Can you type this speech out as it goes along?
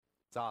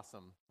It's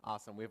awesome.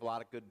 Awesome. We have a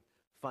lot of good,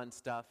 fun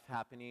stuff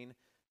happening.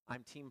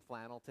 I'm Team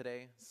Flannel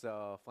today,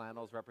 so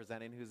Flannel's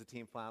representing. Who's a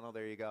Team Flannel?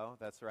 There you go.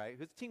 That's right.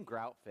 Who's Team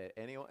Groutfit?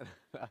 Anyone?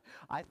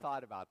 I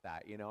thought about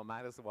that.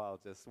 Might as well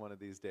just one of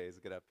these days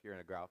get up here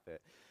in a Groutfit.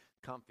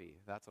 Comfy.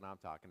 That's what I'm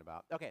talking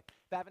about. Okay,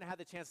 if I haven't had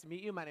the chance to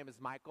meet you, my name is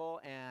Michael,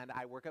 and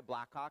I work at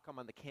Blackhawk. I'm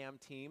on the CAM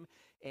team,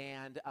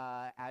 and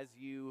as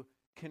you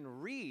can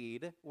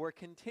read, we're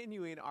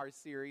continuing our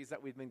series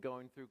that we've been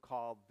going through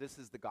called This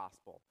is the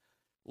Gospel.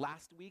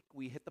 Last week,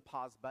 we hit the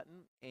pause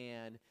button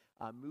and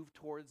moved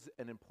towards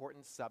an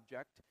important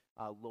subject,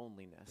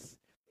 loneliness.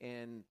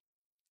 And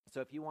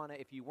so if you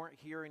weren't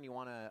here and you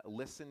want to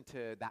listen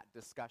to that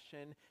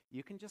discussion,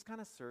 you can just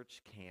kind of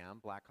search CAM,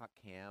 Blackhawk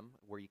CAM,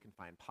 where you can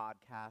find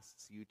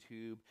podcasts,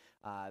 YouTube.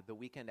 The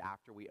weekend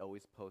after, we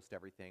always post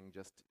everything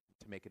just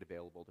to make it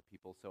available to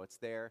people, so it's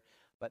there.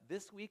 But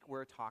this week,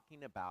 we're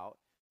talking about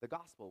the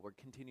gospel. We're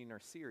continuing our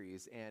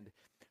series, and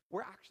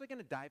we're actually going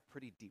to dive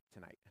pretty deep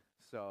tonight.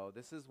 So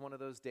this is one of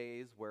those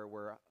days where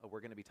we're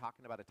going to be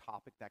talking about a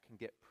topic that can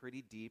get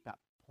pretty deep, at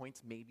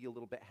points maybe a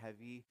little bit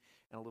heavy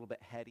and a little bit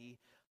heady,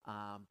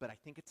 but I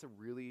think it's a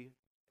really,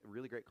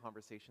 really great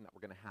conversation that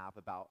we're going to have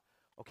about,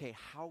 okay,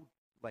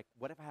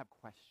 what if I have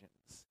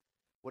questions?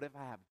 What if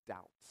I have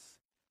doubts?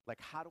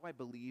 How do I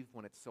believe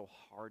when it's so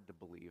hard to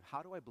believe?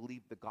 How do I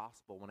believe the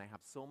gospel when I have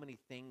so many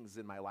things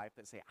in my life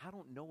that say, I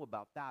don't know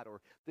about that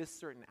or this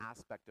certain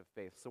aspect of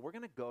faith? So we're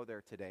going to go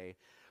there today.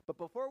 But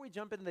before we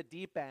jump into the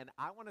deep end,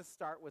 I want to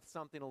start with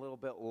something a little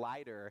bit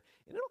lighter,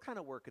 and it'll kind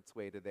of work its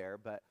way to there.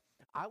 But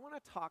I want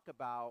to talk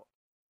about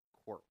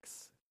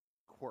quirks.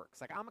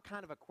 Quirks. I'm a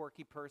kind of a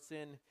quirky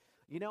person.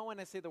 When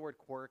I say the word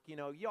quirk, you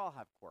all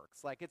have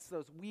quirks. It's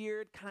those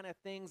weird kind of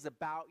things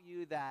about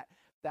you that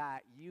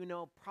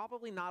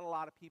probably not a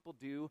lot of people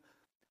do.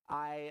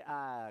 I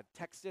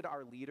texted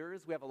our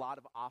leaders. We have a lot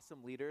of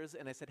awesome leaders.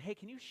 And I said, hey,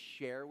 can you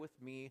share with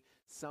me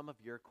some of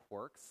your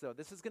quirks? So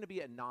this is going to be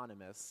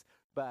anonymous,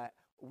 but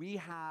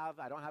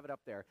I don't have it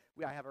up there.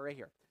 I have it right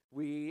here.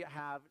 We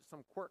have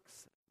some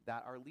quirks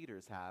that our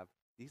leaders have.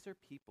 These are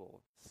people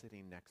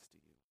sitting next to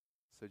you.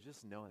 So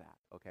just know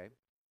that, okay?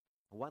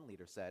 One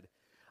leader said,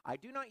 I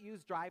do not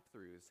use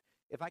drive-thrus.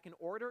 If I can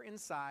order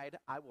inside,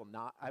 I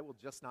will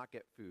just not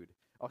get food.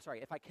 Oh,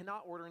 sorry, if I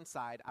cannot order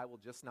inside, I will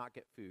just not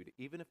get food,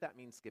 even if that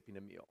means skipping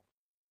a meal.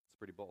 It's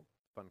pretty bold,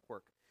 fun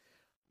quirk.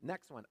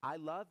 Next one, I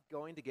love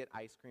going to get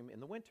ice cream in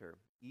the winter,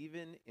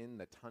 even in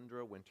the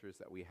tundra winters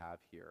that we have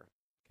here.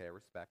 Okay,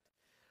 respect.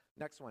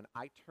 Next one,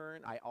 I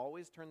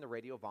always turn the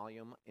radio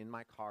volume in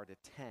my car to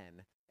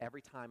 10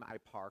 every time I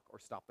park or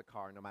stop the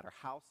car, no matter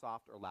how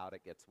soft or loud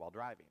it gets while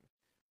driving.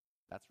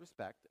 That's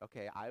respect.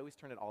 Okay, I always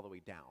turn it all the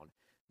way down.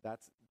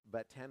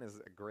 But 10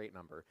 is a great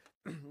number.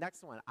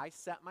 Next one, I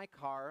set my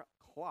car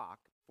clock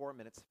 4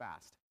 minutes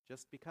fast,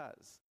 just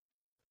because.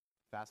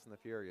 Fast and the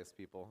Furious,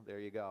 people.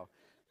 There you go.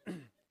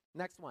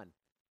 Next one,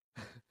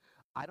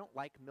 I don't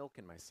like milk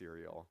in my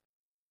cereal.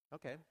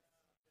 Okay,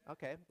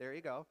 there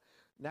you go.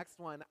 Next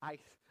one, I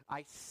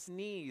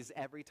sneeze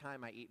every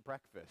time I eat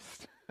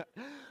breakfast.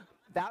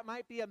 That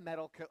might be a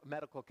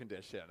medical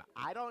condition.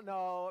 I don't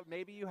know.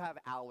 Maybe you have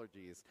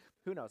allergies.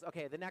 Who knows?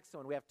 Okay, the next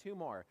one, we have two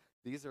more.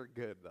 These are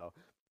good, though.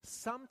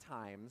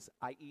 Sometimes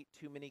I eat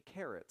too many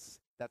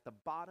carrots that the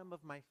bottom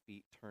of my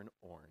feet turn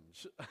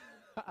orange.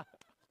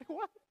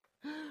 What?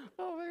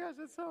 Oh my gosh,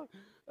 that's so...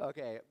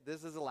 Okay,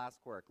 this is the last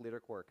quirk,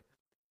 leader quirk.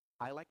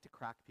 I like to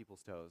crack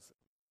people's toes.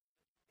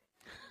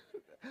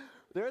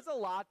 There's a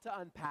lot to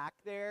unpack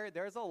there.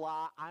 There's a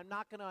lot. I'm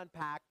not going to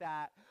unpack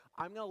that.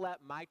 I'm going to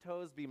let my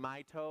toes be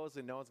my toes,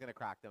 and no one's going to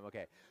crack them.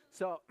 Okay,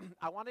 so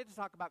I wanted to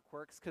talk about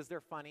quirks because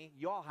they're funny.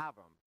 You all have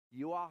them.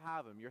 You all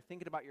have them. You're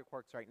thinking about your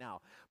quirks right now.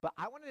 But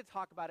I wanted to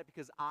talk about it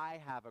because I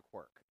have a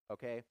quirk,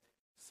 okay?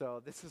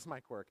 So this is my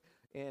quirk,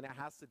 and it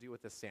has to do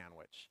with a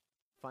sandwich.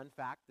 Fun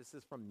fact, this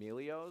is from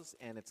Melio's,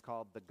 and it's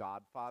called The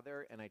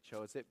Godfather, and I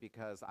chose it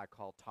because I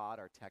call Todd,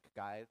 our tech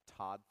guy,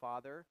 Todd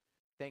Father.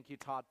 Thank you,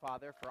 Todd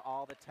Father, for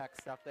all the tech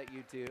stuff that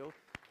you do.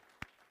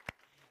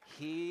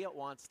 He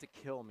wants to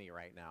kill me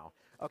right now.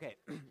 Okay,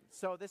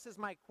 so this is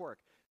my quirk.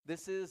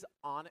 This is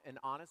an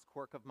honest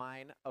quirk of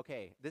mine.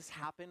 Okay, this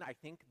happened, I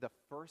think, the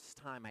first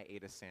time I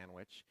ate a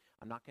sandwich.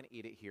 I'm not going to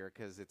eat it here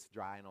because it's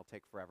dry and it'll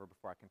take forever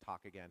before I can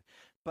talk again.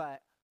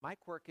 But my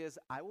quirk is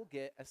I will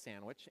get a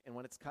sandwich, and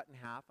when it's cut in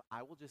half,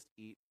 I will just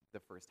eat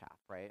the first half,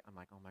 right? I'm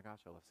like, oh my gosh,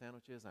 I love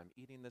sandwiches. I'm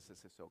eating this.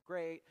 This is so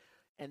great.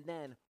 And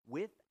then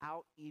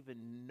without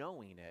even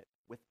knowing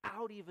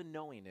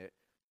it,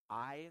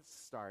 I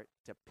start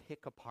to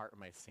pick apart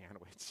my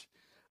sandwich.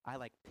 I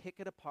pick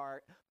it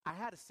apart. I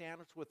had a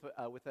sandwich with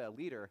a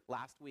leader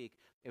last week.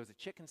 It was a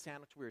chicken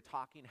sandwich. We were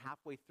talking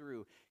halfway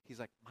through. He's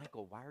like,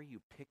 Michael, why are you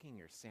picking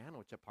your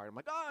sandwich apart? I'm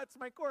like, oh, it's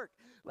my quirk.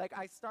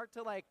 I start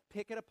to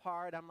pick it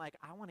apart. I'm like,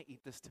 I want to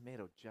eat this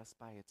tomato just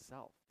by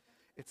itself.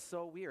 It's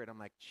so weird. I'm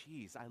like,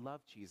 cheese. I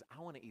love cheese.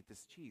 I want to eat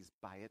this cheese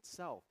by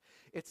itself.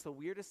 It's the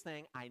weirdest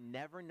thing. I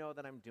never know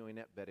that I'm doing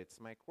it, but it's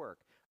my quirk.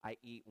 I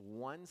eat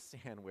one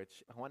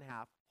sandwich, one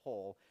half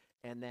whole,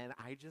 and then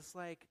I just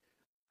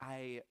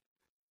I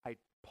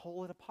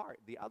pull it apart.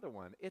 The other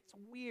one, it's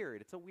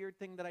weird. It's a weird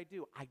thing that I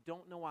do. I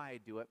don't know why I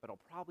do it, but I'll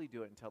probably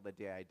do it until the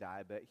day I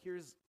die. But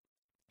here's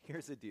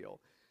the deal,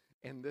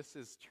 and this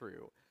is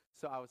true.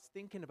 So I was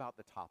thinking about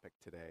the topic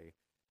today,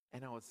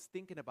 and I was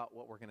thinking about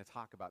what we're going to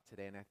talk about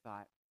today, and I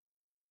thought,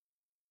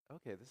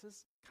 okay, this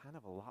is kind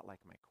of a lot like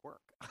my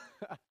quirk.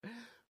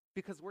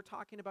 Because we're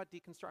talking about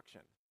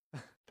deconstruction.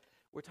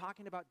 We're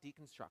talking about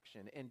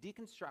deconstruction, and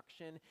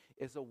deconstruction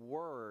is a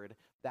word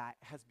that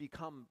has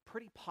become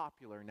pretty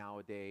popular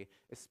nowadays,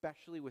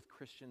 especially with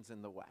Christians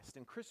in the West.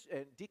 And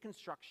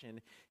deconstruction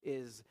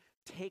is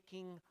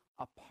taking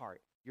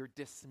apart. You're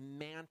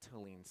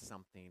dismantling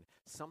something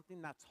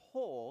that's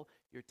whole,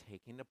 you're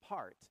taking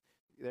apart.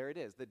 There it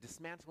is, the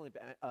dismantling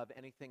of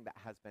anything that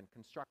has been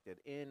constructed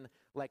in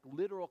like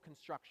literal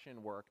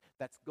construction work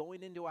that's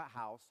going into a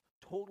house,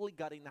 totally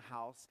gutting the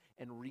house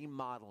and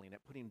remodeling it,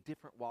 putting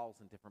different walls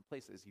in different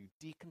places. You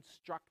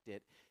deconstruct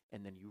it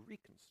and then you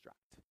reconstruct.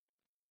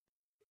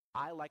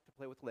 I like to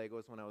play with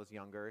Legos when I was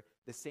younger.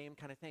 The same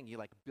kind of thing. You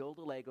like build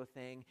a Lego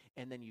thing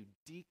and then you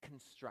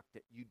deconstruct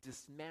it. You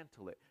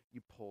dismantle it. You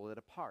pull it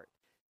apart.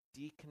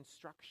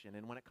 Deconstruction.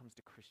 And when it comes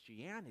to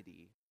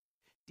Christianity,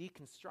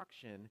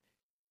 deconstruction,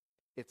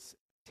 it's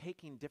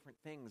taking different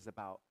things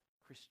about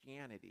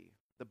Christianity,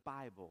 the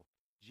Bible,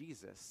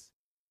 Jesus,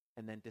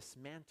 and then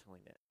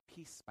dismantling it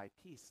piece by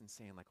piece and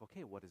saying like,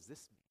 okay, what does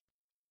this mean?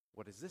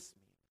 What does this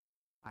mean?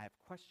 I have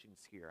questions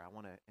here. I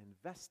want to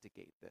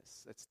investigate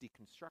this. That's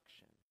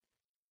deconstruction.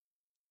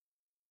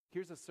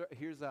 Here's a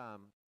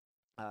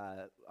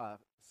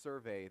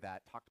survey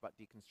that talked about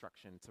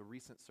deconstruction. It's a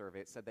recent survey.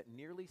 It said that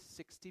nearly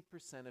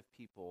 60% of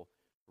people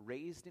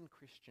raised in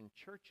Christian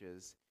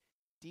churches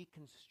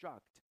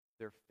deconstruct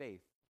their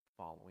faith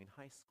following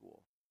high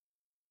school.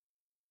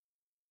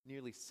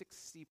 Nearly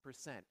 60%.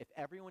 If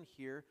everyone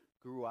here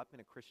grew up in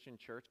a Christian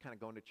church, kind of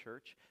going to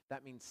church,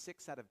 that means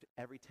 6 out of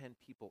every 10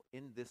 people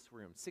in this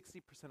room,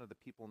 60% of the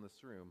people in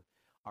this room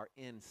are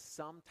in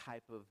some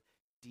type of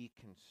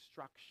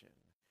deconstruction.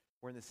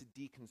 We're in this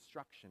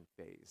deconstruction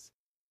phase,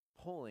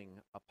 pulling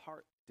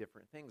apart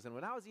different things. And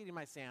when I was eating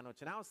my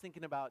sandwich and I was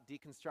thinking about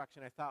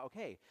deconstruction, I thought,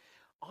 okay,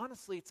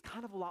 honestly, it's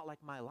kind of a lot like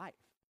my life.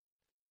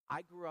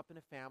 I grew up in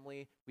a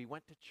family. We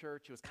went to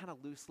church. It was kind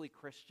of loosely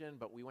Christian,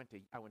 but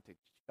I went to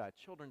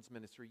children's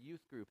ministry,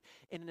 youth group.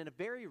 And in a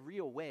very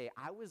real way,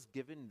 I was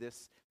given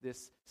this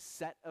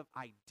set of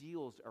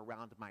ideals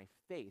around my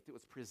faith. It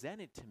was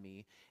presented to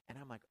me, and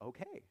I'm like,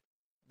 okay,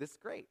 this is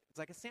great. It's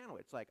like a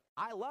sandwich. Like,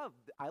 I love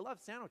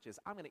sandwiches.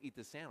 I'm going to eat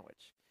this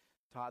sandwich.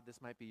 Todd,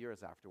 this might be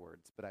yours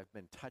afterwards, but I've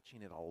been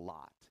touching it a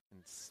lot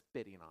and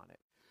spitting on it.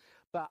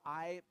 But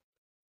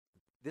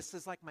this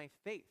is like my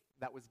faith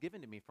that was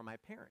given to me from my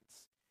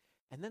parents.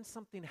 And then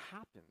something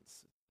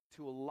happens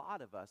to a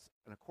lot of us,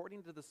 and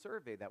according to the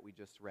survey that we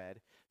just read,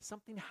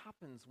 something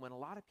happens when a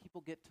lot of people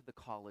get to the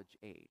college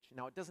age.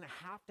 Now, it doesn't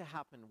have to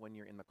happen when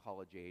you're in the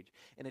college age,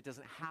 and it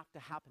doesn't have to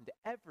happen to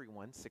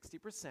everyone,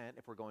 60%,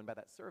 if we're going by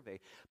that survey,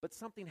 but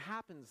something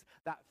happens,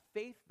 that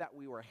faith that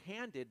we were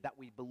handed, that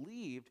we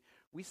believed,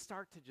 we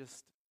start to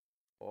just,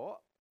 pull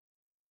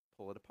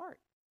it apart.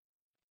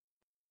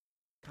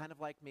 Kind of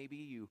like maybe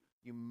you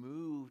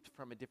moved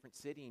from a different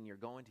city and you're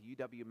going to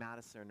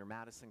UW-Madison or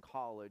Madison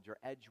College or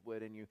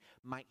Edgewood, and you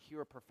might hear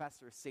a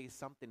professor say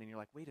something and you're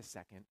like, wait a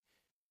second,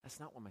 that's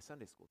not what my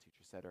Sunday school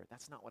teacher said, or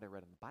that's not what I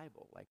read in the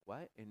Bible. Like,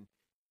 what?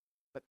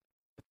 But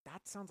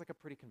that sounds like a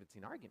pretty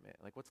convincing argument.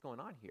 Like, what's going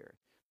on here?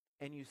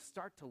 And you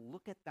start to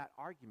look at that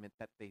argument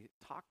that they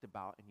talked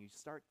about and you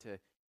start to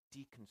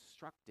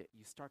deconstruct it.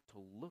 You start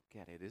to look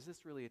at it. Is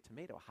this really a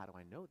tomato? How do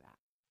I know that?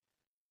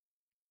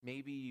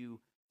 Maybe you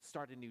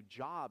start a new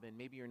job and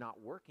maybe you're not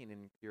working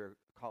in your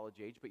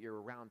college age, but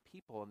you're around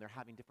people and they're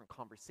having different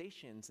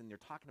conversations and they're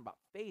talking about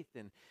faith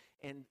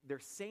and they're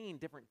saying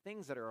different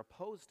things that are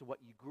opposed to what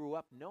you grew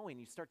up knowing.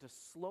 You start to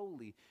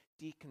slowly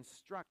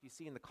deconstruct. You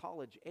see, in the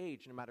college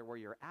age, no matter where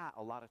you're at,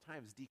 a lot of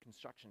times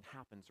deconstruction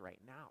happens right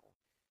now.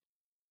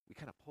 We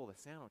kind of pull the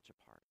sandwich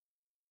apart.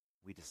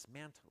 We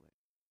dismantle it.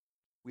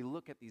 We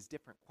look at these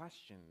different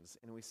questions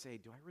and we say,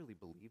 do I really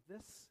believe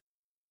this?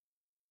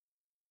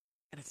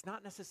 And it's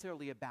not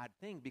necessarily a bad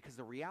thing, because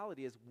the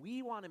reality is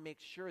we want to make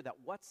sure that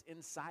what's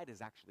inside is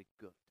actually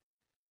good.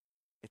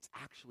 It's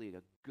actually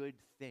a good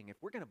thing. If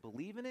we're going to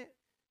believe in it,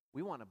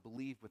 we want to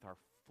believe with our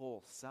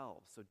full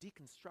selves. So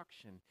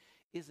deconstruction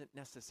isn't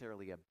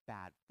necessarily a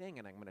bad thing,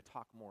 and I'm going to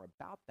talk more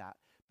about that.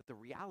 But the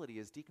reality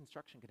is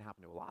deconstruction can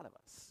happen to a lot of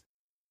us.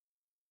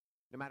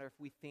 No matter if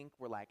we think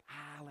we're like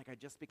I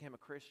just became a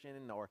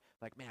Christian, or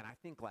like, man, I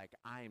think like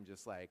I'm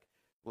just like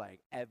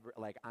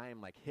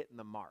I'm like hitting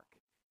the mark.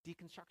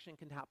 Deconstruction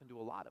can happen to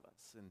a lot of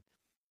us. And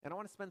I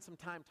want to spend some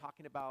time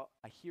talking about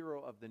a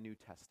hero of the New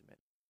Testament.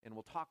 And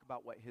we'll talk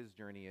about what his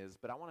journey is,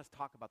 but I want us to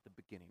talk about the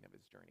beginning of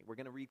his journey. We're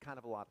going to read kind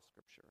of a lot of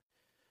scripture.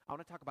 I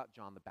want to talk about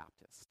John the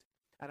Baptist.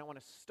 And I want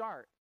to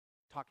start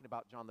talking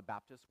about John the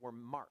Baptist where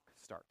Mark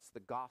starts, the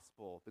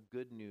gospel, the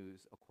good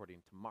news according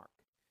to Mark.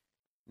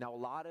 Now, a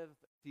lot of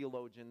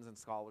theologians and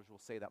scholars will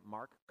say that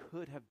Mark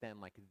could have been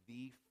like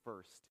the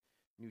first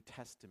New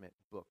Testament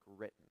book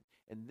written.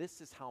 And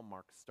this is how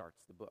Mark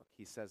starts the book.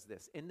 He says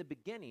this: in the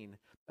beginning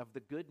of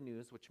the good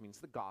news, which means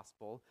the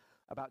gospel,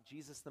 about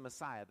Jesus the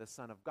Messiah, the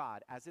Son of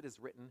God, as it is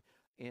written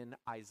in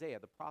Isaiah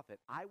the prophet,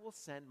 I will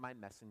send my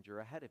messenger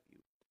ahead of you,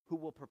 who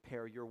will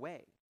prepare your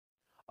way.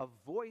 A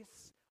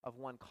voice of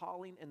one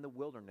calling in the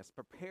wilderness,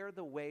 prepare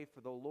the way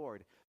for the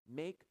Lord,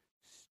 make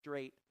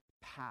straight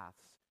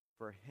paths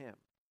for him.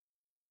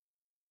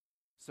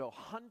 So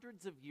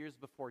hundreds of years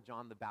before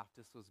John the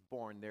Baptist was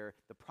born,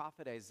 the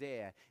prophet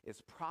Isaiah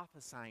is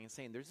prophesying and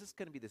saying, there's just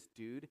going to be this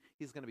dude,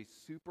 he's going to be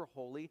super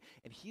holy,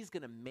 and he's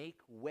going to make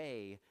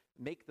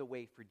the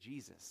way for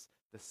Jesus,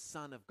 the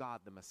Son of God,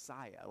 the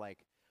Messiah. Like,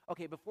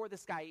 okay, before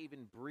this guy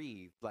even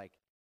breathed, like,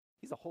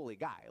 he's a holy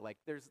guy. Like,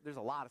 there's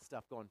a lot of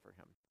stuff going for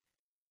him.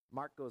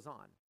 Mark goes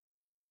on.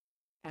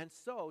 And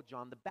so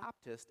John the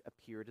Baptist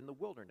appeared in the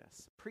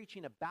wilderness,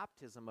 preaching a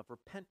baptism of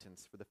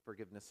repentance for the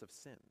forgiveness of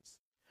sins.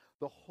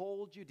 The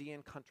whole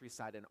Judean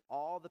countryside and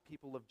all the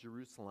people of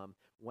Jerusalem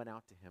went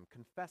out to him,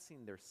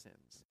 confessing their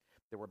sins.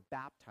 They were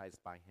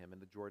baptized by him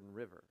in the Jordan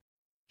River.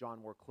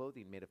 John wore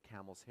clothing made of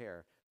camel's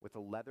hair with a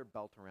leather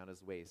belt around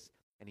his waist,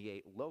 and he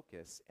ate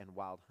locusts and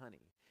wild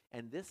honey.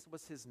 And this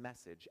was his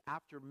message: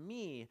 after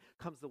me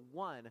comes the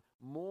one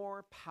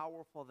more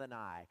powerful than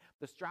I,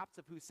 the straps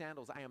of whose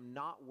sandals I am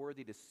not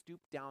worthy to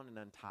stoop down and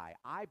untie.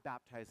 I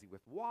baptize you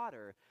with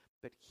water,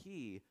 but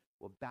he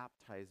will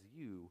baptize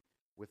you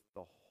with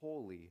the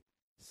Holy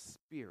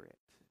Spirit.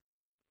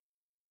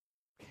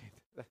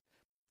 It's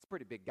a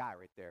pretty big guy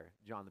right there,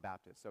 John the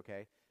Baptist,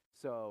 okay?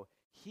 So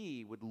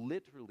he would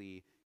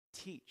literally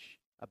teach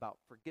about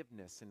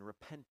forgiveness and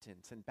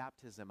repentance and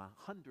baptism.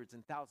 Hundreds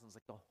and thousands,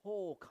 like the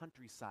whole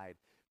countryside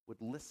would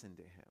listen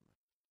to him.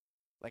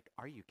 Like,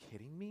 are you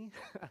kidding me?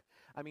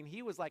 I mean,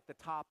 he was like the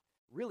top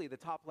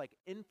like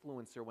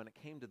influencer when it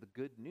came to the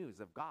good news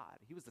of God.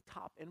 He was the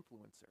top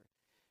influencer.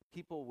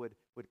 People would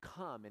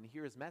come and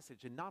hear his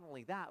message. And not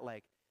only that,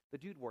 like, the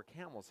dude wore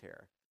camel's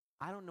hair.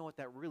 I don't know what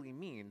that really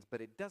means,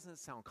 but it doesn't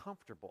sound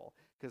comfortable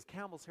because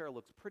camel's hair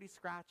looks pretty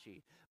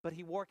scratchy. But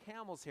he wore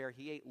camel's hair.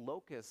 He ate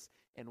locusts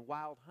and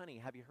wild honey.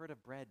 Have you heard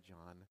of bread,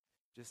 John?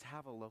 Just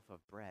have a loaf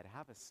of bread.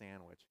 Have a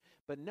sandwich.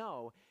 But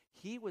no,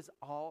 he was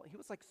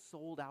like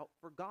sold out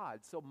for God.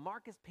 So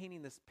Mark is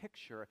painting this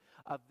picture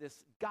of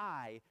this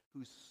guy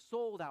who's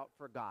sold out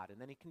for God. And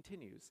then he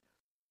continues.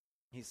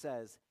 He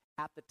says,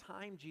 at the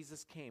time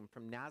Jesus came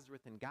from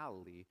Nazareth in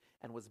Galilee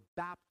and was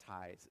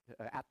baptized,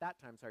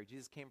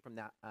 Jesus came from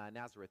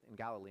Nazareth in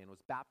Galilee and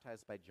was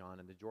baptized by John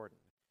in the Jordan.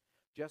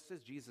 Just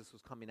as Jesus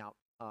was coming out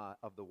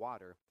of the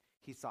water,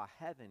 he saw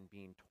heaven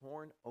being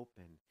torn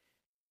open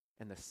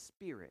and the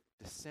Spirit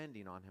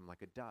descending on him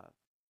like a dove.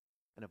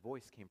 And a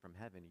voice came from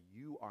heaven,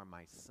 you are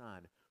my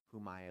Son,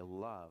 whom I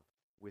love.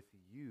 With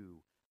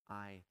you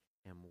I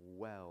am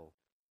well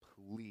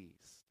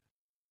pleased.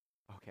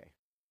 Okay.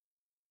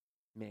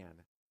 Man,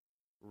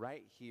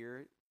 right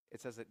here,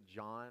 it says that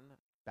John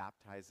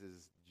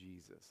baptizes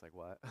Jesus. Like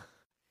what?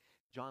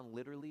 John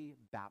literally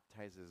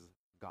baptizes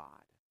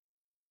God.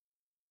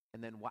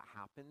 And then what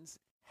happens?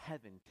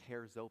 Heaven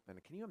tears open.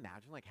 Can you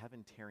imagine like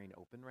heaven tearing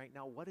open right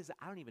now? What is it?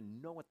 I don't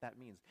even know what that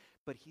means.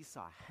 But he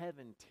saw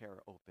heaven tear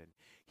open.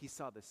 He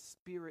saw the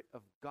Spirit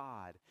of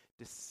God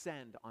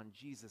descend on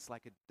Jesus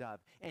like a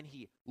dove. And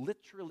he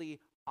literally,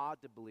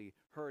 audibly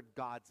heard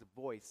God's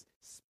voice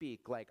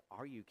speak. Like,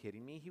 are you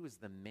kidding me? He was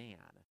the man.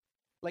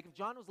 Like if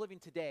John was living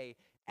today,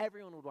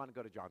 everyone would want to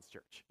go to John's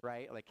church,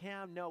 right? Like,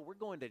 Cam, no, we're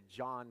going to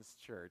John's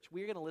church.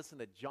 We're going to listen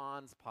to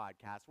John's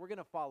podcast. We're going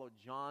to follow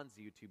John's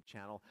YouTube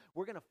channel.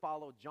 We're going to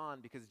follow John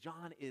because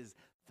John is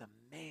the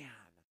man.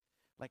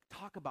 Like,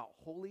 talk about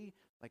holy.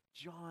 Like,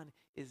 John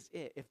is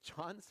it. If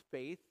John's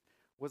faith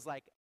was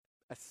like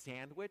a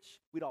sandwich,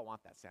 we'd all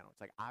want that sandwich.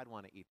 Like, I'd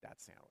want to eat that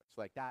sandwich.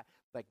 Like that,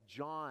 like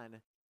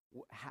John,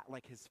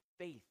 like his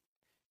faith,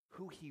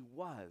 who he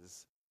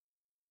was,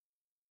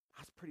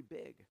 that's pretty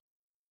big.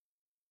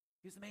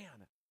 He was the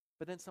man.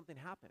 But then something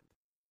happened.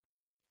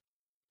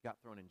 He got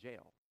thrown in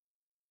jail.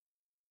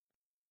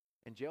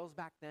 And jails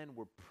back then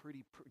were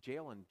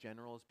jail in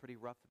general is pretty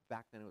rough.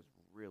 Back then it was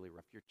really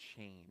rough. You're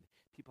chained.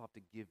 People have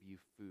to give you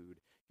food.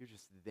 You're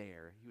just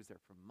there. He was there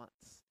for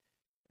months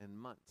and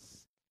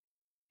months.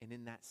 And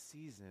in that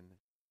season,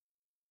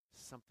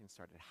 something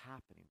started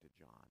happening to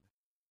John.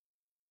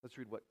 Let's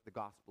read what the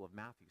Gospel of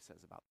Matthew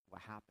says about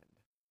what happened.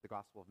 The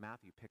Gospel of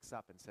Matthew picks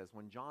up and says,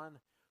 when John,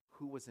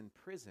 who was in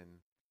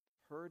prison,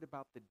 heard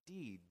about the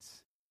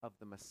deeds of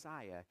the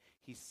Messiah,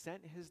 he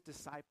sent his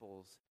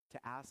disciples to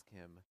ask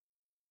him,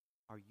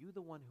 are you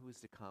the one who is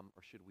to come,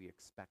 or should we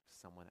expect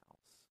someone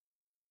else?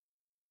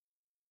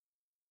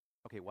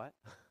 Okay, what?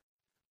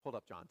 Hold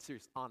up, John.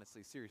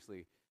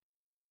 Seriously,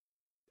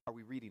 are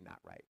we reading that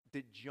right?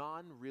 Did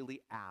John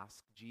really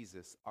ask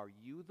Jesus, are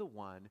you the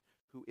one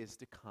who is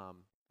to come,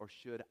 or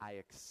should I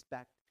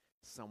expect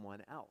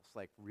someone else?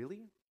 Like,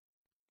 really?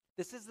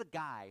 This is the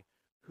guy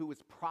who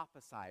was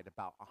prophesied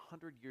about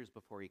 100 years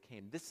before he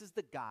came. This is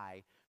the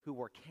guy who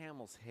wore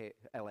camel's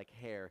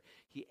hair.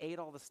 He ate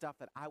all the stuff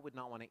that I would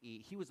not want to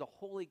eat. He was a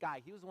holy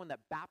guy. He was the one that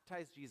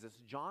baptized Jesus.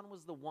 John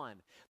was the one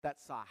that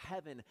saw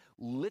heaven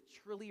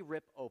literally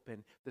rip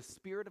open, the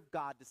Spirit of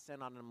God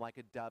descend on him like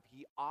a dove.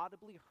 He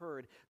audibly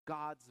heard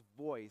God's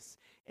voice.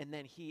 And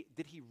then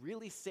did he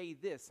really say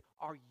this?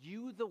 Are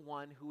you the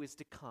one who is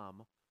to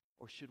come,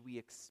 or should we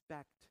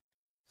expect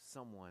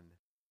someone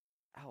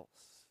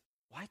else?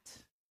 What?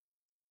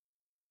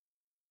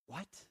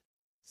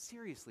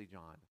 Seriously,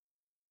 John?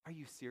 Are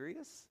you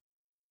serious?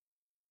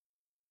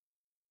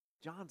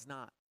 John's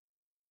not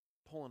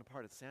pulling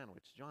apart a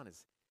sandwich. John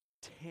is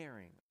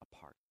tearing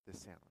apart this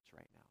sandwich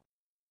right now.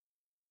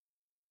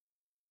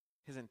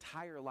 His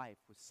entire life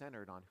was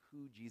centered on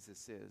who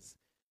Jesus is.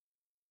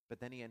 But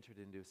then he entered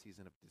into a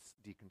season of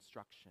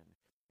deconstruction,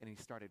 and he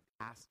started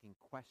asking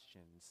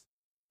questions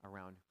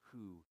around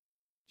who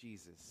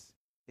Jesus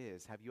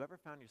is. Have you ever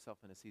found yourself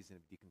in a season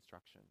of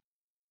deconstruction?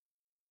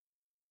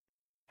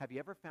 Have you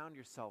ever found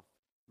yourself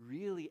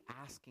really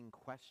asking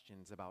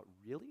questions about,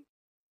 really?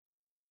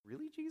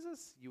 Really,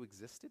 Jesus? You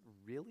existed?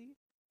 Really?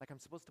 Like I'm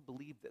supposed to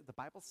believe that the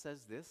Bible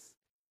says this?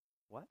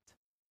 What?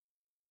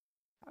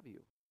 Have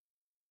you?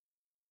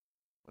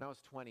 When I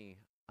was 20,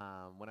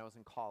 when I was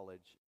in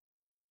college,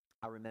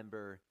 I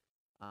remember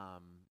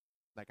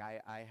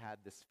I had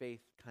this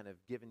faith kind of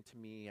given to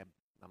me.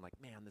 I'm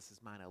like, man, this is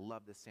mine. I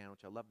love this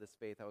sandwich. I love this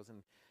faith. I was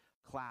in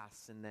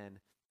class, and then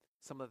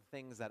some of the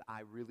things that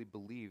I really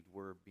believed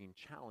were being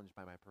challenged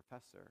by my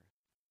professor.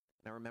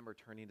 And I remember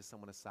turning to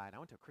someone aside. I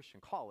went to a Christian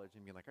college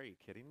and being like, are you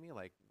kidding me?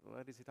 Like,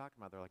 what is he talking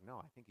about? They're like, no,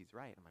 I think he's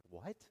right. I'm like,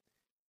 what?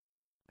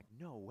 Like,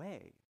 no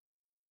way.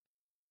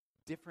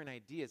 Different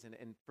ideas.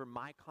 And for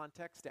my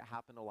context, it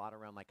happened a lot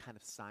around like kind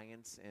of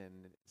science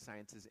and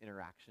science's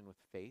interaction with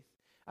faith.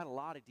 I had a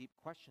lot of deep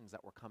questions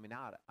that were coming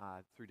out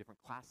through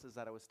different classes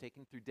that I was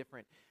taking, through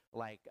different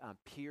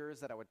peers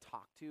that I would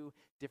talk to.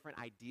 Different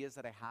ideas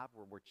that I have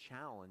were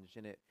challenged,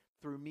 and it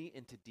threw me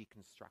into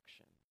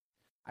deconstruction.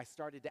 I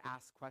started to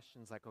ask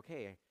questions like,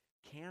 okay,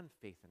 can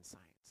faith and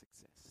science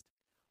exist?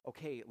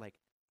 Okay, like,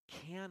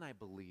 can I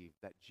believe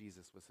that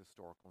Jesus was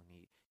historical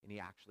and he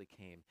actually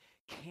came?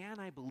 Can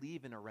I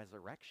believe in a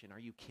resurrection? Are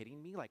you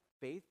kidding me? Like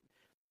faith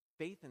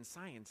and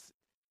science,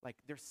 like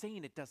they're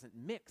saying it doesn't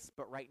mix,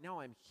 but right now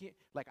I'm here.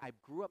 Like I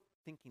grew up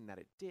thinking that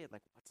it did.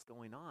 Like what's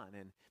going on?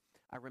 And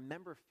I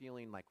remember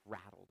feeling like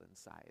rattled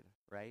inside,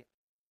 right?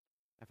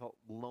 I felt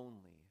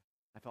lonely.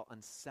 I felt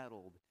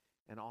unsettled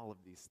and all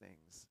of these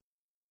things.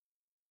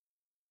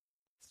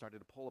 Started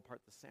to pull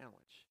apart the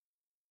sandwich.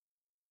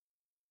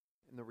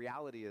 And the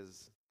reality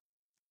is,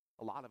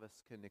 a lot of us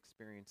can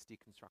experience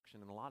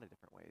deconstruction in a lot of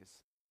different ways.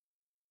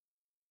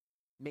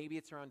 Maybe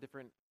it's around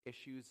different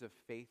issues of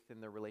faith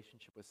and their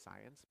relationship with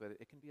science, but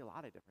it can be a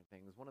lot of different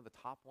things. One of the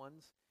top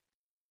ones,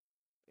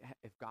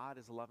 if God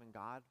is a loving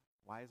God,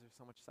 why is there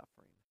so much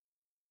suffering?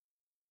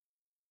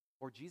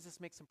 Or Jesus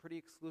makes some pretty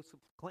exclusive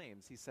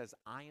claims. He says,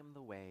 I am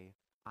the way,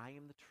 I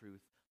am the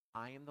truth,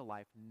 I am the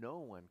life. No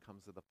one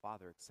comes to the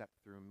Father except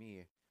through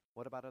me.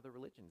 What about other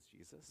religions,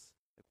 Jesus?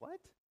 Like, what?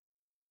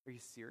 Are you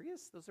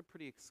serious? Those are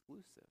pretty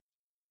exclusive.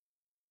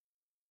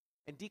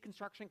 And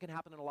deconstruction can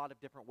happen in a lot of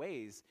different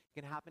ways. It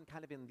can happen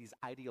kind of in these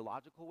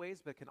ideological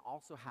ways, but it can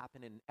also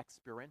happen in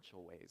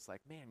experiential ways.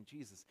 Like, man,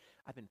 Jesus,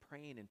 I've been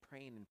praying and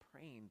praying and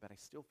praying, but I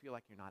still feel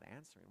like you're not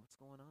answering. What's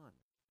going on?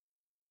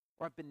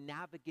 Or I've been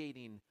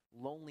navigating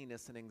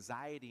loneliness and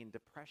anxiety and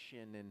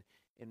depression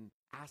and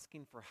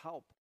asking for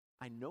help.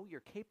 I know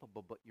you're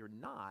capable, but you're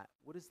not.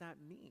 What does that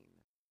mean?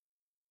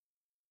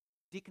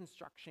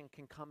 Deconstruction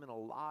can come in a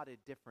lot of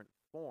different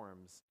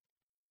forms.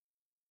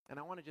 And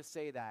I want to just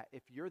say that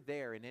if you're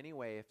there in any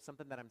way, if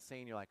something that I'm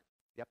saying, you're like,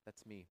 yep,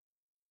 that's me.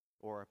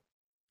 Or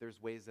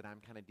there's ways that I'm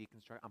kind of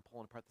I'm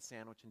pulling apart the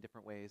sandwich in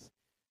different ways.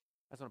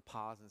 I just want to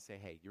pause and say,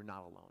 hey, you're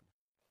not alone.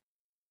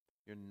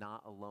 You're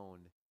not alone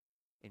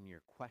in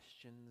your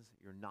questions.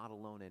 You're not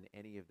alone in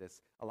any of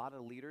this. A lot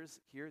of leaders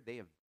here, they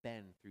have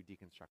been through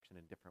deconstruction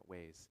in different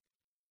ways.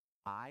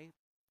 I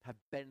have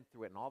been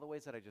through it in all the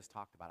ways that I just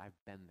talked about. I've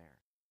been there.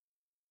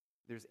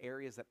 There's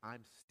areas that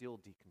I'm still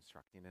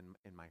deconstructing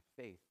in my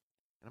faith.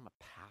 And I'm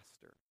a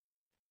pastor.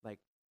 Like,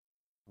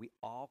 we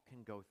all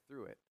can go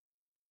through it.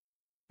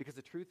 Because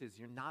the truth is,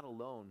 you're not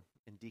alone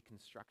in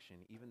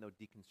deconstruction, even though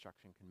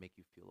deconstruction can make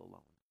you feel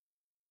alone.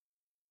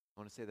 I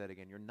want to say that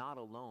again. You're not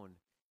alone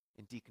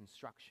in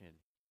deconstruction,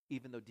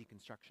 even though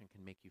deconstruction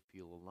can make you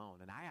feel alone.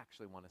 And I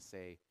actually want to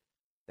say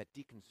that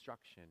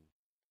deconstruction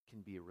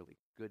can be a really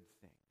good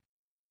thing.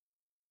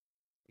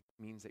 It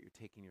means that you're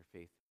taking your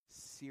faith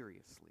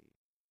seriously.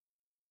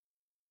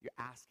 You're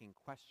asking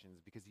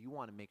questions because you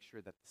want to make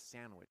sure that the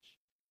sandwich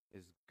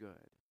is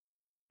good.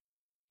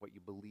 What you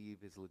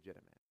believe is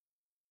legitimate.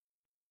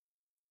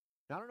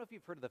 Now, I don't know if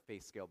you've heard of the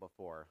faith scale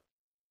before.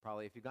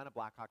 Probably if you've gone to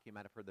Blackhawk, you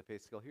might have heard the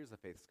faith scale. Here's the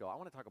faith scale. I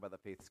want to talk about the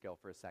faith scale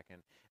for a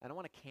second. And I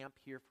want to camp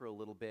here for a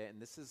little bit.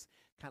 And this is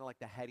kind of like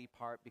the heady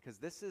part because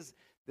this is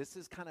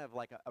kind of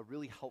like a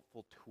really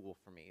helpful tool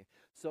for me.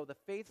 So the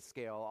faith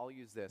scale, I'll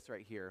use this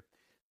right here.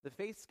 The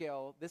faith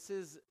scale, this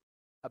is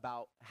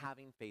about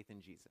having faith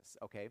in Jesus,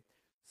 okay?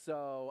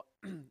 So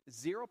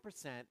 0%,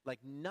 like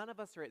none of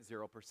us are at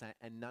 0%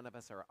 and none of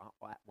us are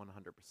at 100%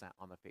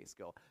 on the faith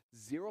scale.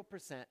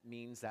 0%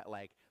 means that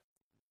like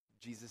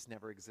Jesus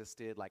never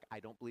existed, like I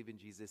don't believe in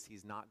Jesus,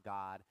 he's not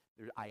God.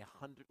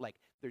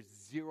 There's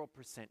 0%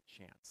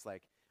 chance.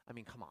 Like, I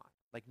mean, come on.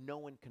 Like no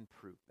one can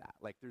prove that.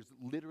 Like there's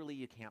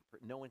literally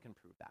no one can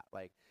prove that.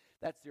 Like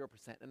that's 0%.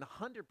 And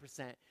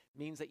 100%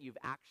 means that you've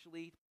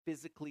actually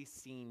physically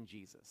seen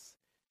Jesus.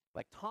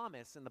 Like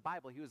Thomas in the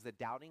Bible, he was the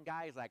doubting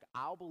guy. He's like,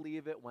 I'll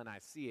believe it when I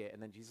see it.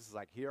 And then Jesus is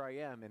like, here I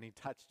am. And he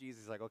touched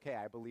Jesus. He's like, okay,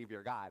 I believe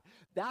you're God.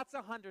 That's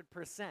 100%.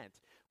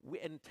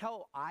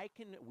 Until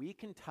we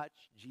can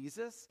touch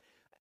Jesus,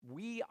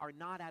 we are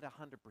not at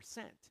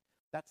 100%.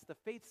 That's the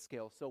faith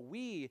scale. So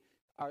we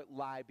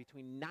lie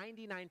between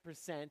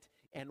 99%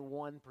 and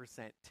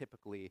 1%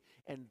 typically.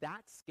 And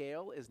that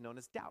scale is known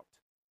as doubt.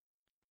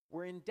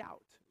 We're in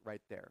doubt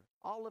right there.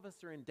 All of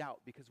us are in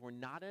doubt because we're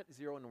not at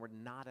 0 and we're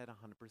not at 100%.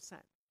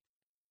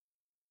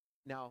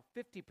 Now,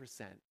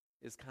 50%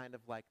 is kind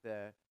of like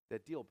the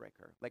deal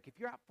breaker. Like if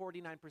you're at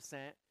 49%,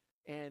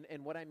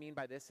 and what I mean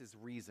by this is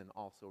reason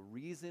also.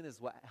 Reason is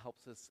what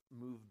helps us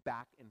move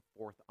back and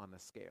forth on the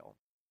scale.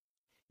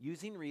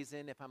 Using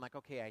reason, if I'm like,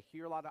 okay, I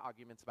hear a lot of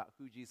arguments about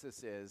who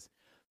Jesus is,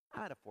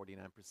 I'm at a 49%.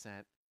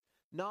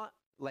 Not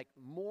like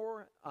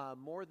more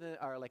than,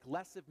 or like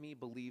less of me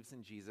believes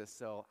in Jesus,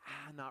 so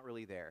not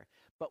really there.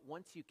 But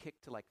once you kick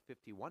to like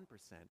 51%,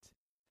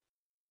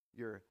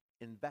 you're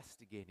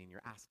investigating,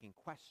 you're asking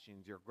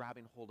questions, you're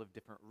grabbing hold of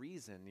different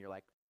reason. You're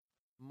like,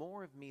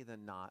 more of me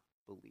than not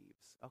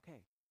believes.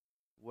 Okay,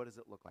 what does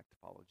it look like to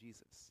follow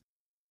Jesus?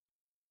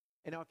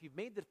 And now if you've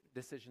made the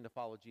decision to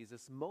follow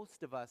Jesus,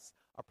 most of us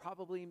are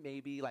probably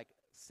maybe like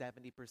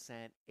 70%,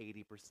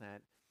 80%.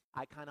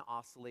 I kind of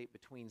oscillate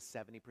between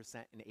 70%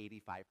 and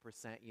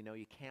 85%. You know,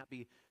 you can't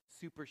be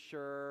super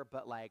sure,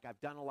 but like I've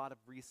done a lot of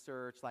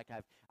research, like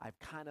I've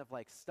kind of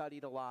like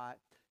studied a lot.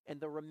 And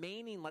the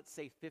remaining, let's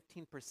say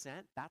 15%,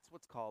 that's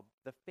what's called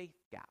the faith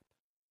gap.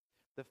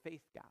 The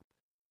faith gap.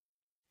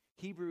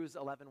 Hebrews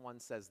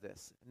 11:1 says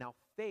this, now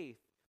faith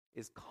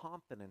is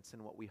confidence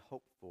in what we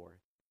hope for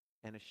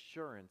and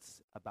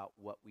assurance about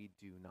what we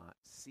do not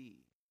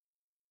see.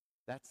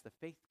 That's the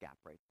faith gap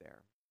right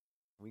there.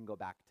 We can go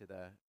back to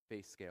the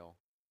faith scale.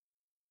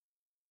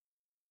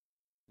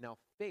 Now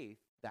faith,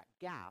 that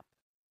gap,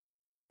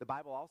 the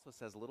Bible also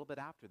says a little bit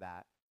after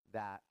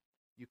that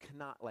you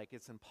cannot, like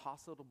it's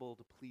impossible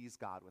to please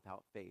God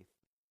without faith.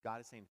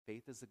 God is saying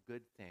faith is a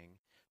good thing.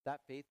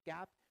 That faith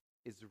gap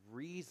is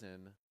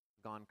reason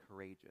gone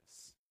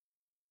courageous.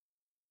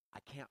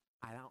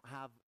 I don't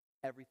have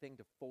everything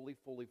to fully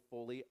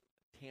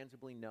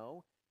tangibly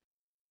know,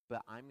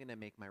 but I'm going to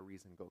make my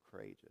reason go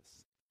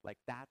courageous. Like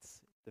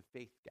that's the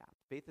faith gap.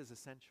 Faith is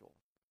essential.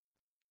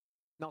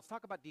 Now let's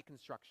talk about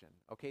deconstruction.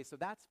 Okay, so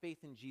that's faith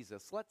in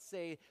Jesus. Let's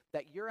say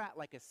that you're at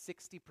like a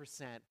 60%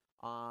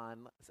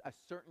 on a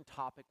certain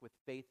topic with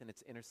faith and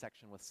its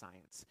intersection with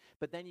science.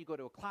 But then you go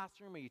to a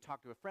classroom or you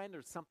talk to a friend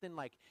or something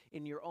like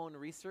in your own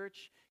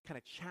research kind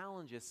of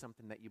challenges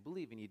something that you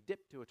believe and you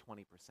dip to a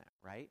 20%,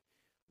 right?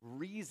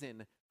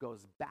 Reason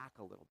goes back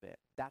a little bit.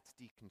 That's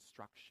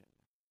deconstruction.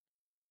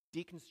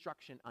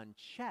 Deconstruction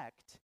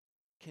unchecked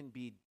can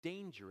be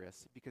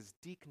dangerous because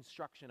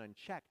deconstruction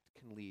unchecked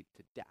can lead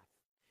to death.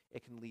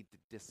 It can lead to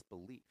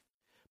disbelief.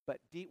 But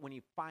when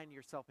you find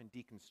yourself in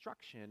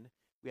deconstruction,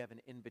 we have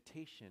an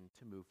invitation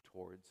to move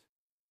towards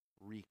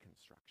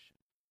reconstruction.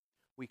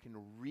 We can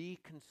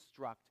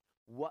reconstruct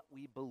what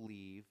we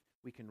believe.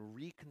 We can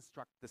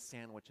reconstruct the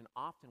sandwich, and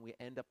often we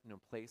end up in a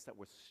place that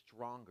was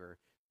stronger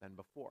than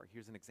before.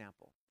 Here's an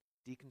example.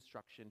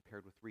 Deconstruction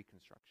paired with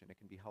reconstruction. It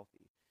can be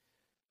healthy.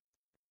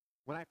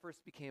 When I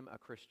first became a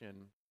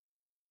Christian,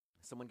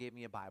 someone gave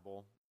me a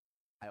Bible.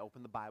 I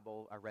opened the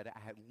Bible, I read it. I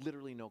had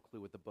literally no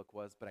clue what the book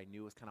was, but I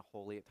knew it was kind of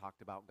holy. It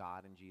talked about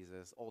God and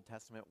Jesus. Old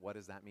Testament, what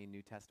does that mean?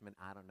 New Testament,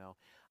 I don't know.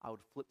 I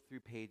would flip through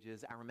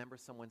pages. I remember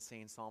someone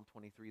saying Psalm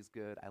 23 is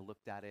good. I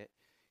looked at it.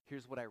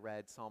 Here's what I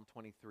read, Psalm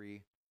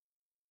 23.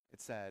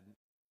 It said,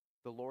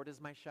 the Lord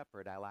is my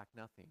shepherd, I lack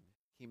nothing.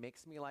 He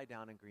makes me lie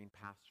down in green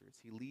pastures.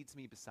 He leads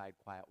me beside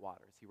quiet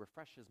waters. He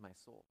refreshes my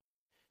soul.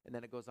 And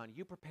then it goes on,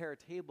 you prepare a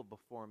table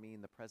before me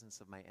in the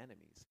presence of my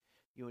enemies.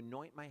 You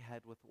anoint my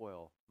head with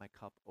oil, my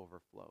cup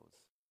overflows.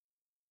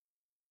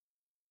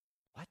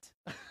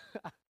 What?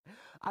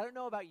 I don't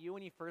know about you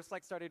when you first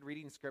started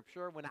reading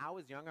scripture. When I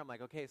was younger, I'm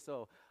like, okay,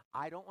 so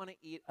I don't want to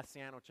eat a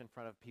sandwich in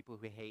front of people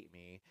who hate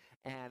me,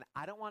 and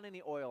I don't want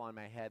any oil on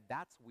my head.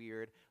 That's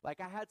weird.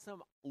 Like I had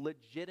some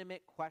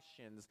legitimate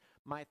questions.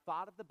 My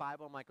thought of the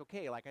Bible, I'm like,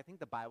 okay, I think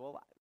the Bible,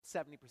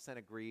 70%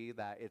 agree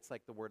that it's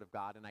like the word of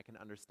God and I can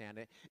understand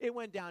it. It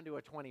went down to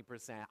a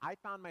 20%. I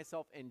found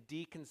myself in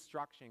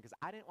deconstruction because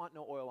I didn't want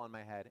no oil on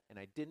my head and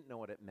I didn't know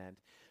what it meant.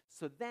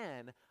 So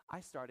then I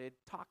started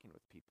talking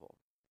with people.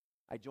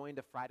 I joined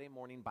a Friday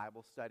morning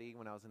Bible study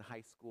when I was in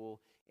high school,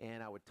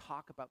 and I would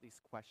talk about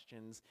these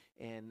questions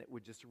and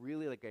would just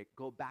really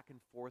go back and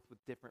forth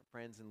with different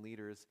friends and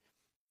leaders.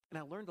 And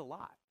I learned a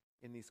lot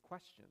in these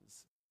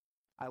questions.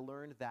 I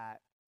learned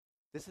that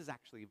this is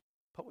actually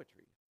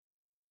poetry.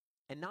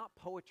 And not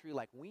poetry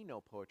like we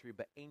know poetry,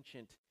 but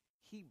ancient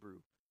Hebrew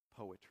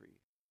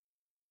poetry.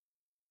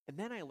 And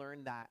then I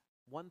learned that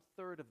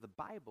 1/3 of the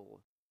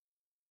Bible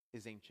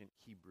is ancient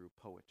Hebrew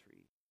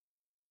poetry.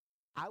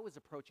 I was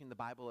approaching the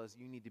Bible as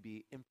you need to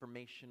be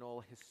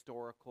informational,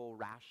 historical,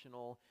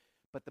 rational,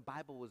 but the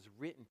Bible was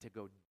written to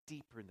go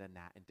deeper than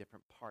that in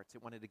different parts.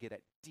 It wanted to get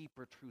at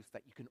deeper truths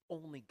that you can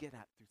only get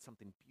at through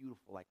something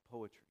beautiful like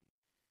poetry.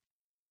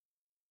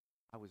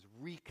 I was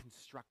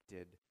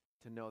reconstructed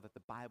to know that the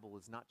Bible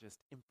is not just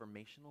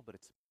informational, but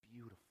it's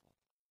beautiful.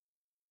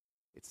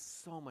 It's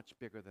so much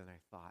bigger than I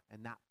thought.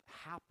 And that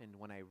happened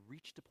when I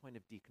reached a point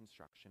of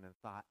deconstruction and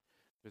thought,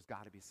 there's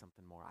got to be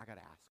something more. I got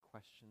to ask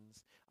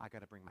questions. I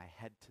got to bring my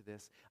head to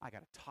this. I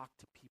got to talk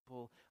to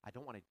people. I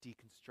don't want to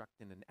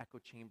deconstruct in an echo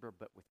chamber,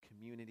 but with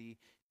community.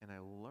 And I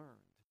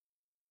learned.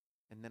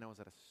 And then I was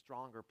at a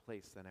stronger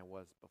place than I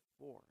was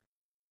before.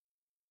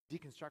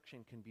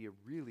 Deconstruction can be a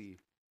really,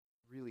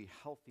 really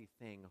healthy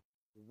thing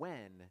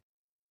when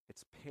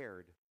it's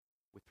paired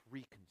with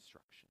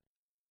reconstruction.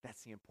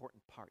 That's the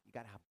important part. You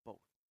got to have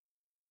both.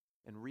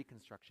 And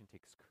reconstruction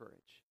takes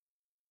courage.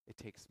 It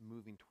takes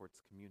moving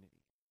towards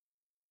community.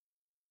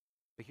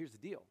 But here's the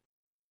deal.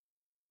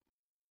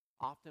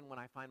 Often when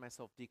I find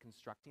myself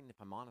deconstructing,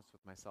 if I'm honest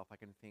with myself, I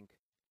can think,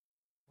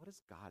 what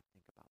does God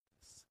think about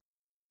this?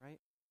 Right?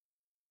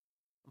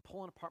 I'm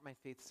pulling apart my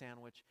faith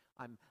sandwich.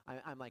 I'm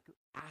like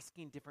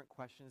asking different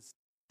questions.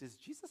 Does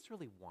Jesus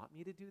really want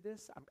me to do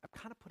this? I'm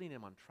kind of putting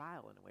him on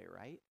trial in a way,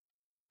 right?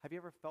 Have you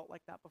ever felt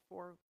like that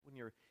before?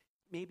 When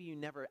maybe you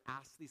never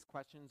ask these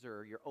questions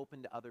or you're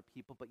open to other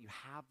people, but you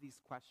have these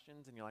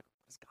questions and you're like,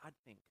 what does God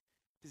think?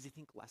 Does he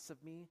think less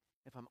of me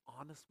if I'm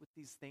honest with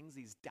these things,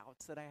 these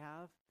doubts that I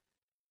have?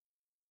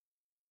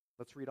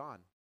 Let's read on.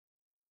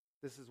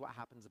 This is what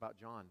happens about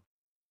John.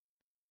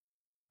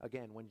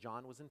 Again, when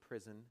John was in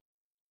prison,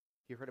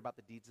 he heard about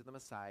the deeds of the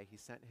Messiah. He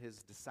sent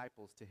his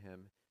disciples to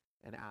him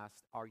and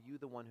asked, are you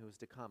the one who is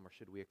to come, or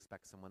should we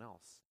expect someone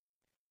else?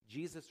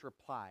 Jesus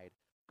replied,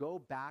 go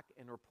back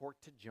and report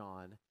to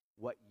John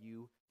what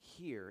you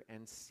hear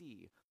and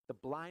see. The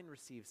blind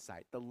receive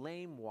sight, the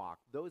lame walk,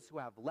 those who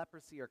have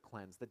leprosy are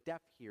cleansed, the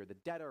deaf hear, the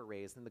dead are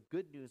raised, and the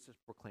good news is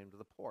proclaimed to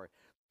the poor.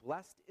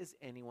 Blessed is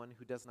anyone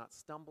who does not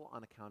stumble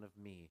on account of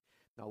me.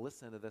 Now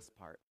listen to this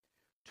part.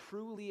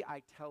 Truly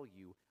I tell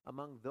you,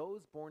 among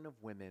those born of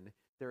women,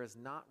 there has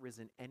not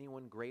risen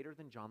anyone greater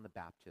than John the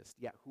Baptist,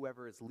 yet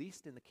whoever is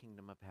least in the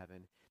kingdom of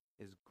heaven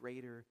is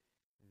greater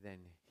than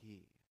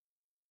he.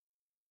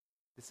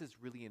 This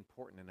is really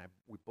important, and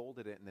we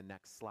bolded it in the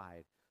next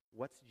slide.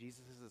 What's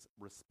Jesus'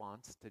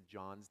 response to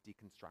John's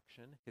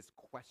deconstruction? His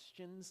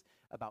questions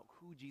about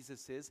who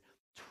Jesus is?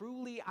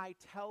 Truly I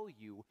tell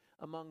you,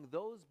 among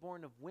those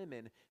born of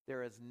women,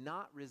 there has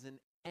not risen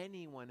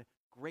anyone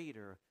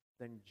greater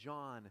than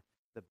John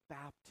the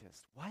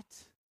Baptist. What?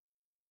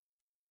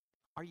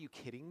 Are you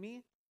kidding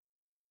me?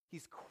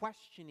 He's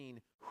questioning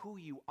who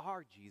you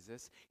are,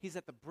 Jesus. He's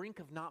at the brink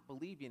of not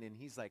believing, and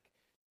he's like,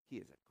 he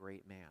is a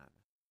great man.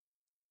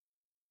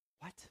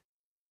 What?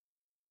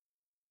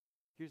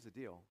 Here's the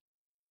deal.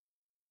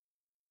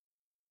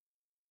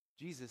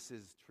 Jesus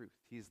is truth.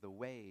 He's the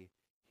way,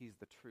 he's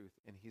the truth,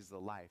 and he's the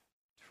life.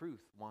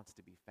 Truth wants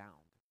to be found.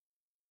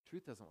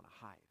 Truth doesn't want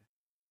to hide.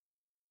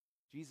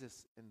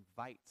 Jesus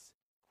invites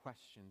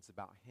questions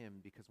about him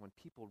because when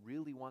people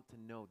really want to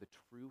know the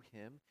true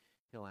him,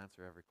 he'll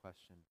answer every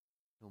question.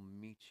 He'll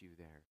meet you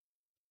there.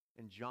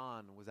 And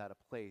John was at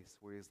a place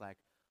where he's like,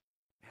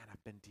 man,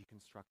 I've been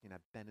deconstructing.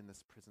 I've been in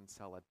this prison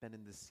cell. I've been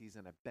in this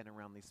season. I've been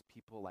around these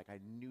people. Like I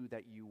knew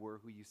that you were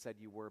who you said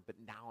you were, but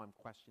now I'm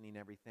questioning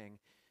everything.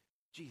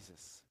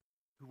 Jesus,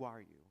 who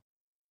are you?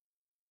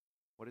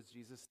 What does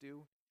Jesus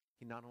do?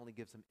 He not only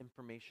gives him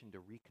information to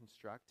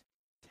reconstruct,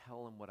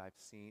 tell him what I've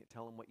seen,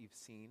 tell him what you've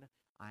seen.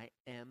 I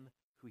am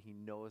who he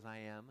knows I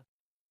am,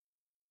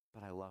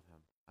 but I love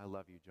him. I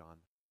love you, John.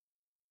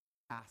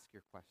 Ask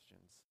your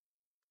questions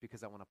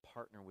because I want to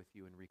partner with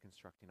you in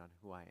reconstructing on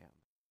who I am.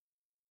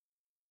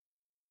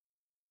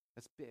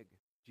 That's big.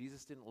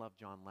 Jesus didn't love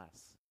John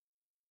less.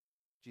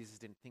 Jesus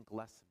didn't think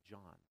less of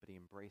John, but he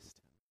embraced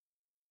him.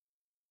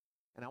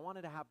 And I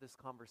wanted to have this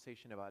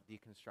conversation about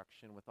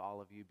deconstruction with all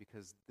of you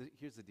because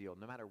here's the deal.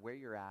 No matter where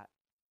you're at,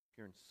 if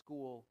you're in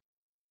school,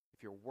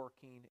 if you're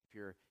working, if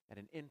you're at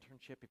an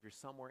internship, if you're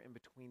somewhere in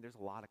between, there's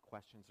a lot of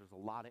questions. There's a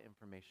lot of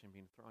information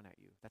being thrown at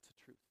you. That's the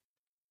truth.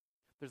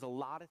 There's a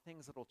lot of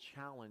things that will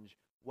challenge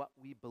what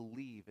we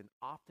believe, and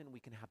often we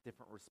can have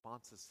different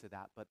responses to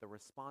that, but the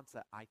response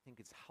that I think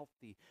is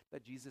healthy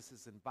that Jesus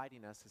is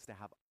inviting us is to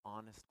have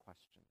honest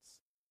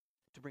questions,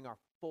 to bring our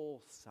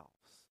full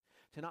selves,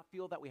 to not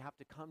feel that we have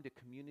to come to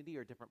community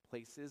or different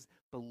places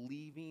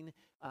believing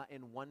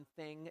in one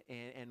thing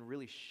and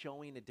really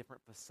showing a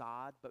different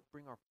facade, but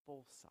bring our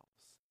full selves.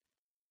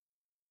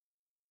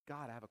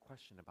 God, I have a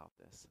question about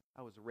this.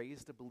 I was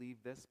raised to believe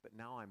this, but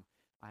now I'm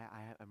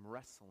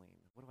wrestling.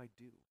 What do I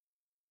do?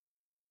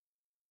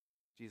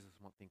 Jesus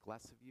won't think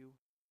less of you.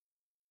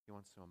 He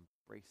wants to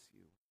embrace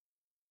you,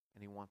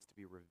 and he wants to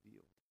be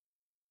revealed.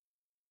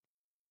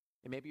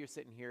 And maybe you're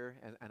sitting here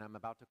and I'm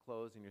about to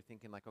close and you're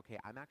thinking like, okay,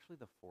 I'm actually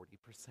the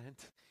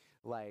 40%.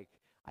 Like,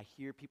 I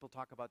hear people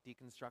talk about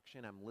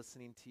deconstruction. I'm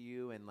listening to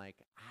you and like,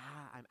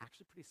 I'm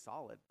actually pretty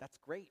solid. That's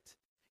great.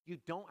 You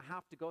don't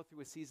have to go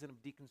through a season of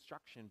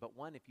deconstruction, but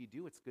one, if you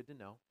do, it's good to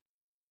know.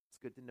 It's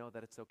good to know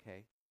that it's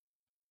okay.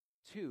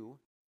 Two,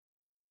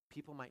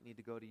 people might need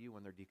to go to you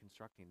when they're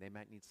deconstructing. They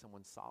might need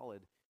someone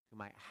solid who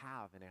might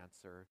have an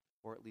answer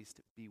or at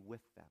least be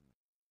with them.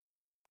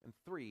 And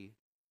three,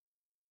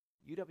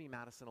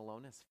 UW-Madison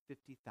alone has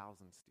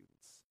 50,000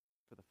 students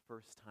for the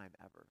first time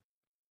ever.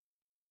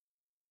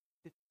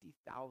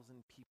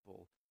 50,000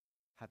 people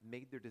have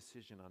made their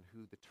decision on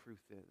who the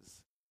truth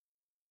is.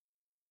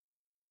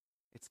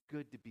 It's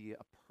good to be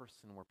a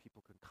person where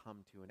people can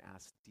come to and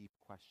ask deep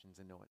questions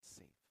and know it's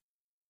safe.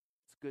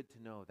 It's good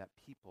to know that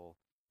people,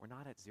 we're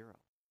not at zero.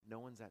 No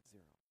one's at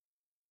zero.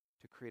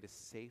 To create a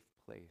safe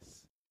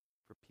place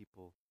for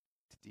people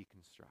to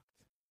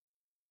deconstruct.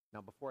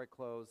 Now, before I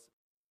close,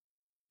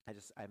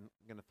 I'm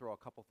going to throw a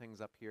couple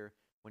things up here.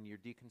 When you're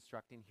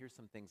deconstructing, here's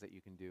some things that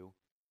you can do.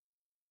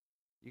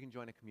 You can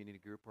join a community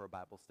group or a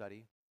Bible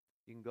study.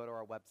 You can go to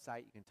our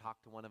website. You can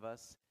talk to one of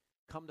us.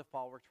 Come to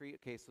fall retreat.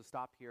 Okay, so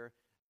stop here.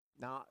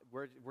 Now,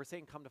 we're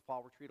saying come to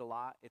fall retreat a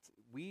lot.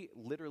 We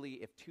literally,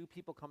 if 2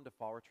 people come to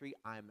fall retreat,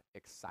 I'm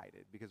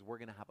excited because we're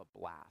going to have a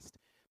blast.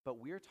 But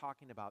we're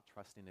talking about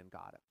trusting in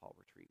God at fall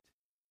retreat.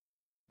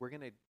 We're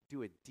going to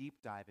do a deep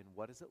dive in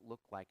what does it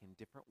look like in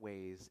different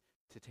ways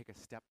to take a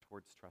step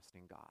towards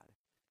trusting God.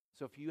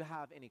 So if you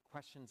have any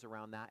questions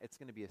around that, it's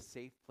going to be a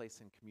safe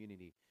place and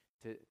community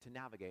to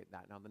navigate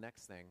that. Now, the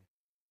next thing,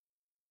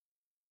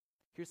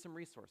 here's some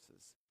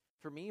resources.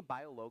 For me,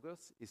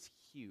 BioLogos is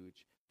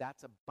huge.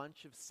 That's a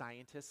bunch of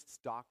scientists,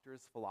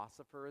 doctors,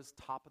 philosophers,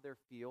 top of their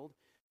field,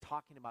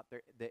 talking about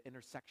the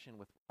intersection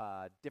with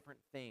different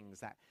things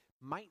that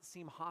might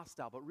seem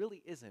hostile, but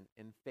really isn't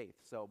in faith.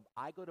 So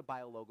I go to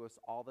BioLogos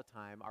all the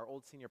time. Our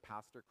old senior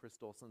pastor, Chris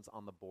Dolson's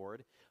on the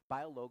board.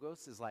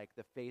 BioLogos is like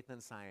the faith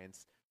and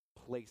science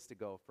place to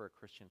go for a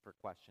Christian for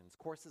questions.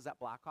 Courses at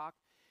Blackhawk,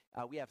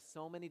 we have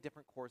so many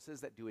different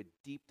courses that do a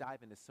deep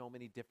dive into so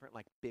many different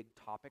like big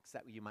topics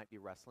that you might be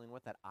wrestling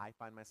with, that I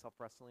find myself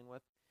wrestling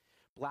with.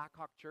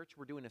 Blackhawk Church,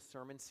 we're doing a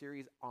sermon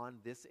series on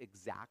this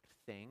exact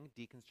thing,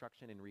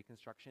 deconstruction and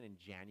reconstruction, in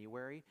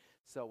January.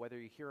 So whether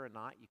you're here or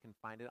not, you can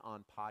find it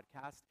on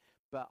podcast.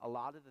 But a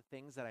lot of the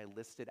things that I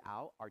listed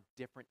out are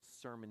different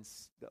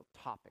sermons,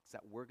 topics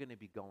that we're going to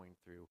be going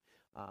through.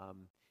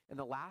 And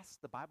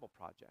the Bible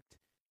Project.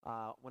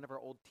 One of our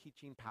old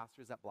teaching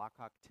pastors at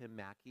Blackhawk, Tim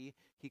Mackey,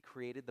 he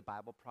created the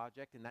Bible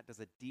Project, and that does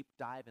a deep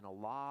dive in a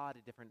lot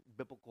of different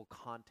biblical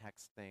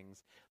context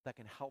things that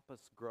can help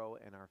us grow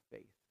in our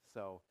faith.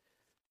 So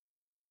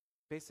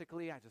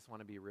basically, I just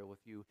want to be real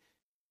with you.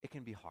 It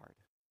can be hard.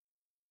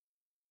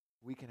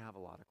 We can have a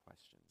lot of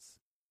questions.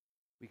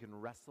 We can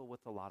wrestle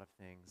with a lot of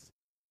things.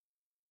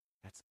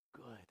 That's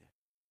good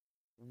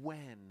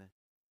when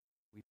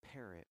we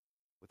pair it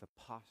with a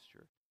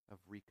posture of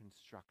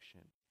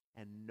reconstruction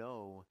and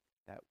know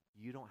that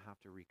you don't have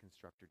to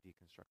reconstruct or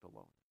deconstruct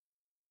alone.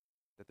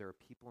 That there are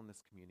people in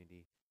this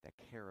community that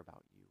care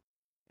about you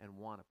and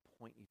want to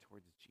point you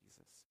towards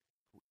Jesus,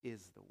 who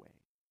is the way,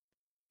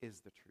 is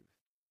the truth,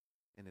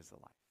 and is the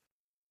life.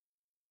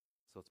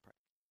 So let's pray.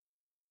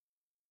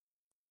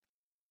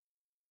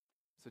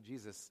 So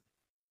Jesus,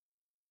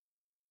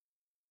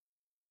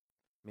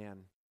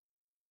 man,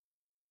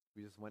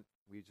 we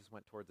just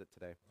went towards it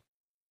today.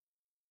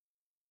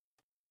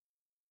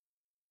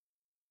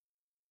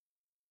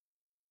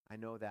 I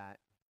know that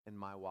in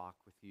my walk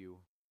with you,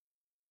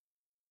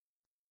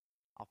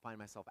 I'll find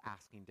myself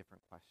asking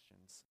different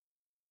questions.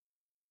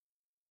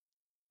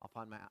 I'll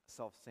find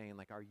myself saying,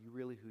 like, are you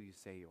really who you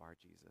say you are,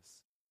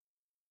 Jesus?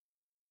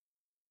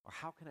 Or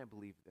how can I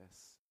believe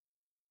this?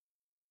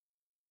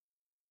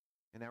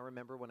 And I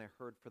remember when I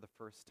heard for the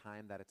first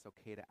time that it's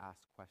okay to ask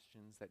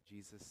questions, that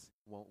Jesus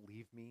won't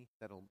leave me,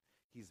 that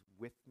he's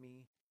with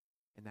me,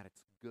 and that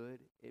it's good.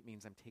 It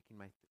means I'm taking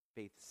my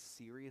faith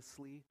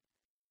seriously.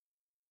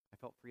 I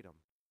felt freedom.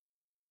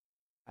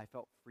 I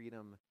felt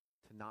freedom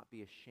to not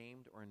be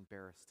ashamed or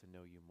embarrassed to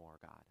know you more,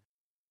 God.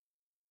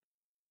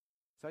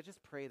 So I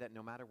just pray that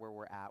no matter where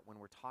we're at, when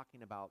we're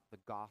talking about the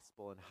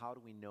gospel and how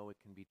do we know it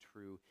can be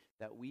true,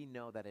 that we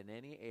know that in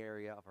any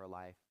area of our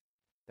life,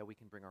 that we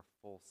can bring our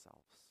full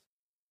selves.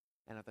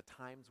 And at the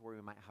times where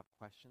we might have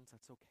questions,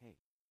 that's okay.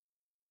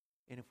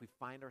 And if we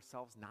find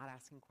ourselves not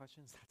asking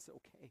questions, that's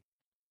okay.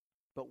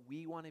 But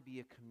we want to be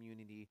a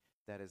community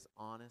that is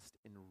honest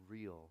and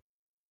real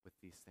with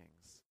these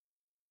things,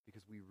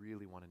 because we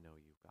really want to know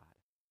you, God.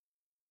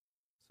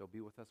 So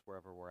be with us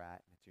wherever we're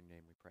at, and it's your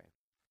name we pray.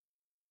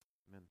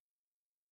 Amen.